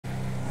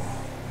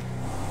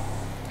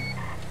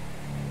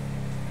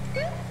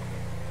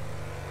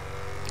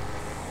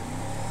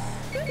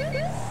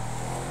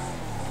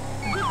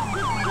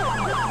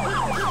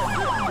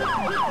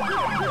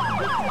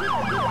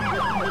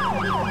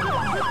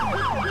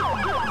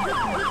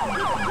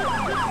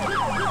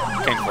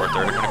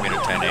3rd, going to be in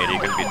a 1080,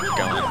 going to be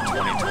going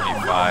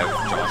 2025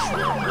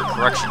 Joshua, or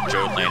correction,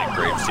 Joe Lane and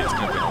Grapeseed. It's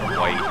going to be in a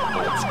white,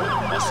 old school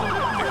muscle,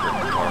 big rim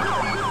car.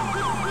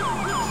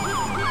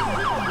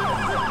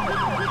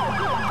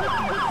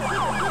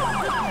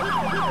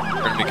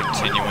 We're going to be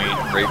continuing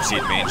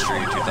Grapeseed Main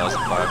Street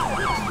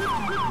 2005.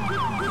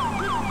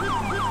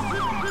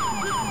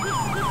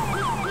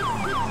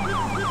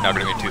 Now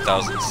going to be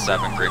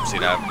 2007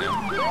 Grapeseed Avenue.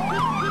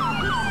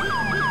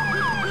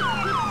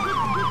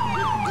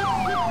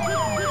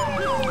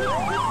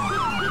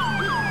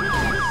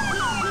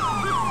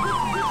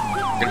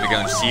 Going to be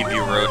going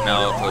Seaview Road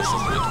now, opposed to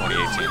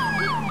 2018.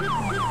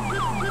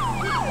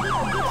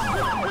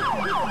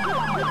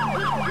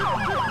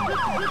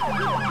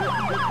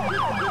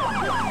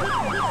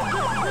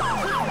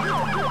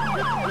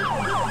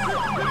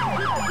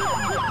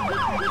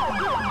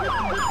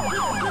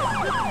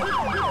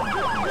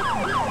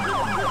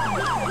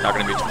 Now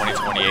going to be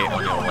 2028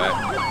 O'Neill Way.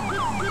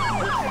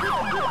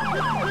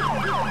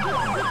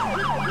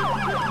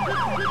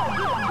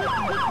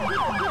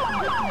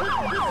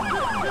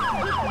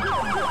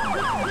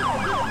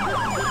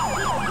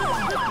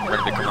 We're going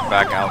to be coming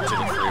back out to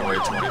the freeway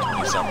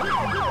 2027.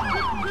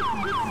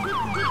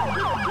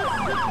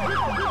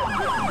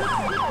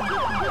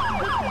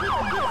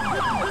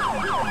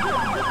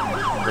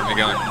 We're going to be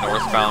going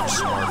northbound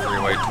Sonora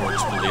Freeway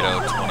towards Toledo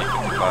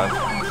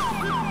 2055.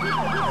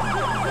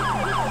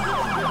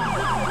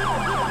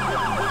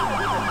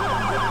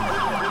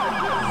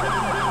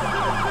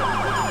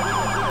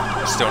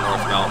 Still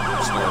northbound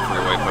Sonora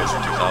Freeway,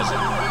 posted 2000.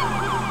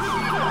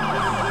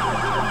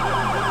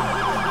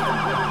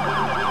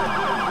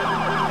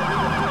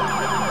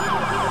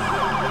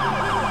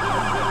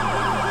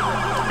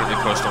 Gonna be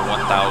close to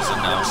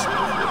 1000 now,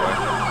 Sonora Freeway.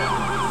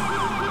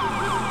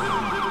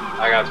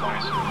 I got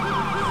 20s.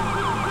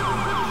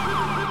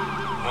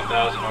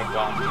 1000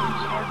 northbound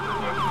Sonora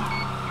Freeway.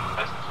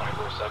 That's the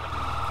 24/7.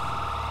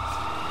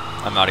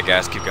 I'm out of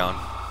gas, keep going.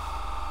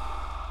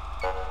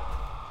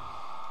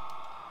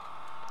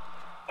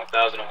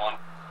 1001,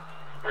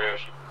 Rio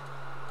Ocean.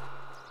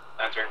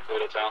 Entering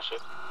Toledo Township.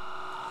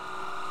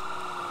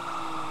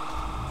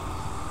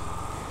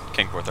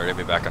 King 430,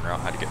 be back on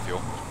route, had to get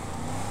fuel.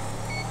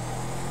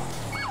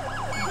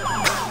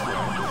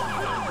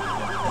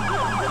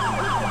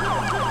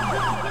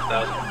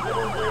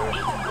 1004, Rio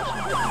Ocean.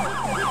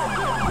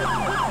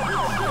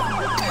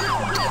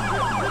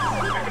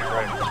 Making a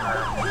right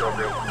turn,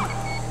 Grogu.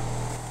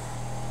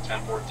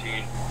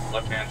 1014,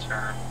 left hand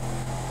turn.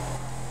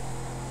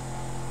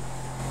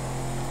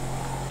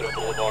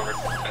 Boulevard,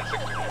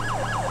 1061.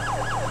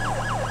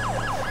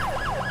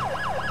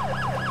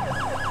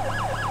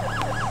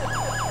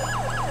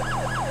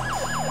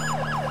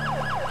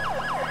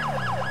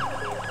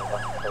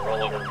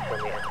 Rollover from the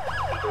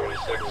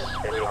 46,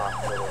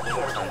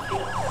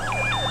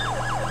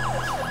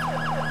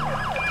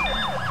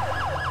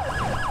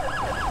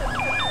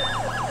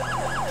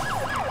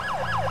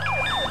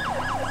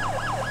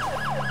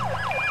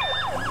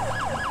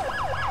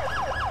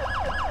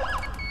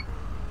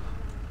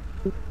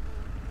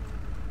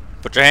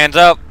 Put your hands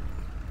up.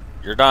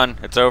 You're done.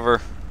 It's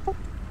over.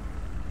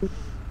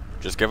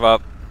 Just give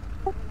up.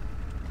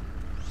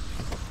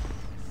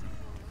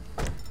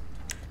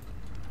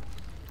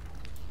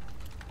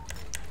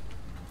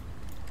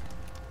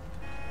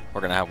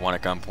 We're gonna have one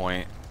at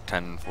gunpoint.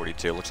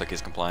 1042. Looks like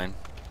he's complying.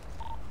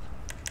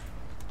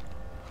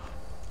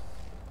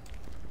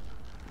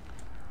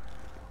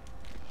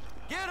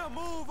 Get a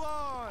move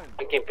on.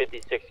 King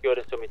 56. Go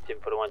to Summit Team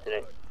for the one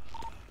today.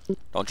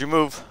 Don't you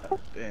move.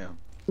 Damn.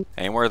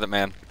 Ain't worth it,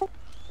 man.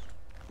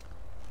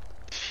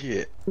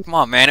 Shit. Come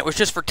on, man. It was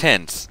just for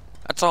tints.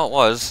 That's all it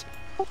was.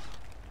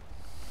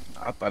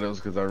 I thought it was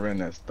because I ran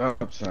that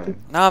stop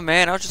sign. Nah,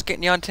 man. I was just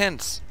getting you on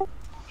tints.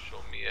 Show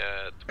me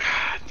at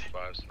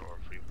 5 Sonora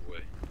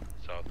Freeway,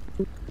 south.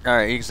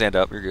 Alright, you can stand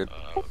up. You're good.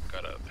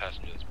 Got a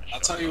passenger that's been shot.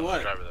 I'll tell you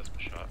what. Driver that's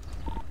been shot.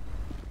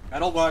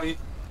 Metal body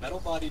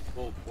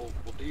will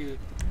do you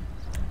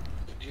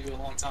a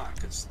long time,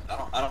 because I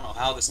don't know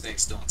how this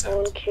thing's still intact.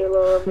 1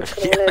 kilo.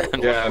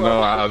 Yeah,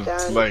 no, I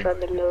was like, from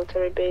the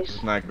military base.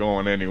 it's not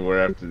going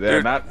anywhere after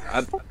that.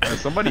 And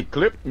somebody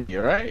clipped me,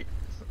 right?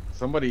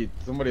 Somebody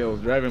that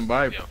was driving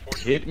by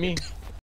hit me.